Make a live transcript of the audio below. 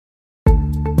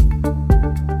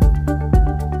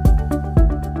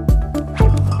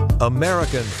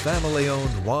American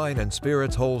family-owned wine and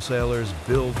spirits wholesalers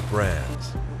build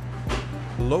brands.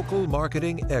 Local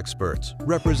marketing experts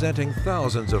representing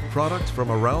thousands of products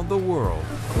from around the world.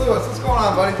 Lewis, what's going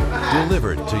on, buddy?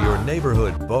 Delivered to your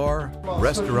neighborhood bar,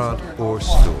 restaurant, or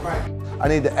store. I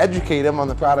need to educate them on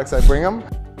the products I bring them.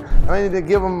 And I need to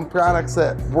give them products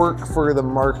that work for the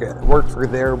market, work for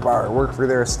their bar, work for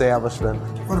their establishment.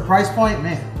 For the price point,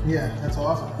 man, yeah, that's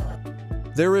awesome.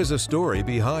 There is a story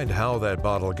behind how that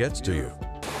bottle gets to you.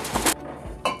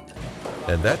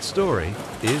 And that story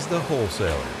is the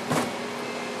wholesaler.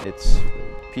 It's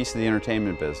a piece of the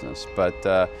entertainment business, but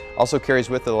also carries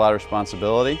with it a lot of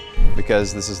responsibility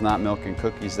because this is not milk and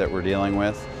cookies that we're dealing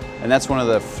with. And that's one of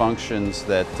the functions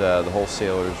that the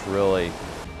wholesalers really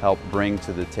help bring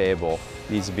to the table.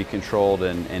 It needs to be controlled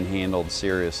and handled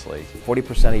seriously.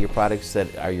 40% of your products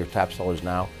that are your top sellers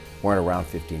now weren't around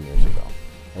 15 years ago.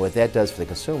 And what that does for the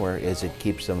consumer is it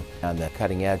keeps them on the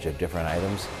cutting edge of different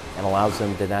items and allows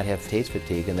them to not have taste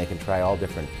fatigue, and they can try all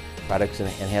different products and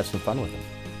have some fun with them.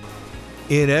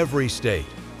 In every state,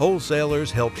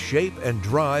 wholesalers help shape and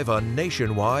drive a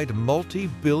nationwide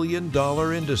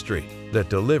multi-billion-dollar industry that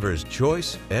delivers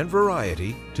choice and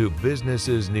variety to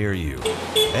businesses near you.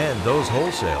 And those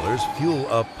wholesalers fuel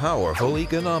a powerful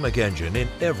economic engine in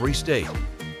every state.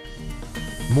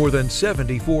 More than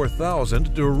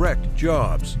 74,000 direct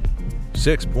jobs,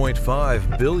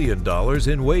 $6.5 billion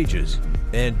in wages,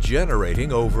 and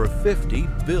generating over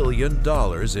 $50 billion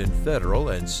in federal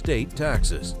and state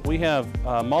taxes. We have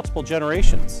multiple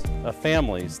generations of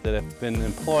families that have been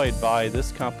employed by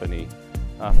this company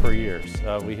for years.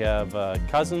 We have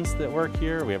cousins that work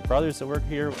here, we have brothers that work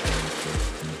here,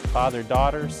 father,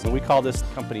 daughters. We call this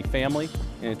company family,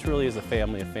 and it truly is a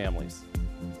family of families.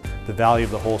 The value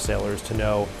of the wholesaler is to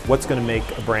know what's going to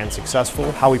make a brand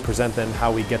successful, how we present them,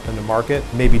 how we get them to market,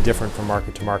 may be different from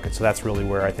market to market. So that's really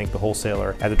where I think the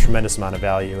wholesaler has a tremendous amount of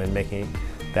value in making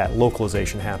that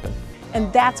localization happen.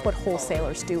 And that's what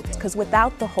wholesalers do, because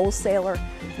without the wholesaler,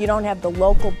 you don't have the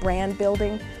local brand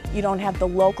building, you don't have the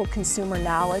local consumer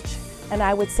knowledge, and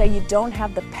I would say you don't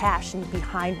have the passion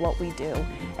behind what we do,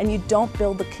 and you don't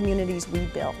build the communities we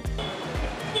build.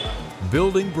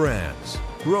 Building brands,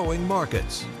 growing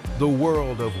markets, the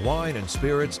world of wine and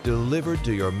spirits delivered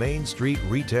to your Main Street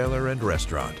retailer and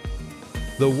restaurant.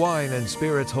 The Wine and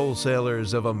Spirits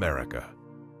Wholesalers of America.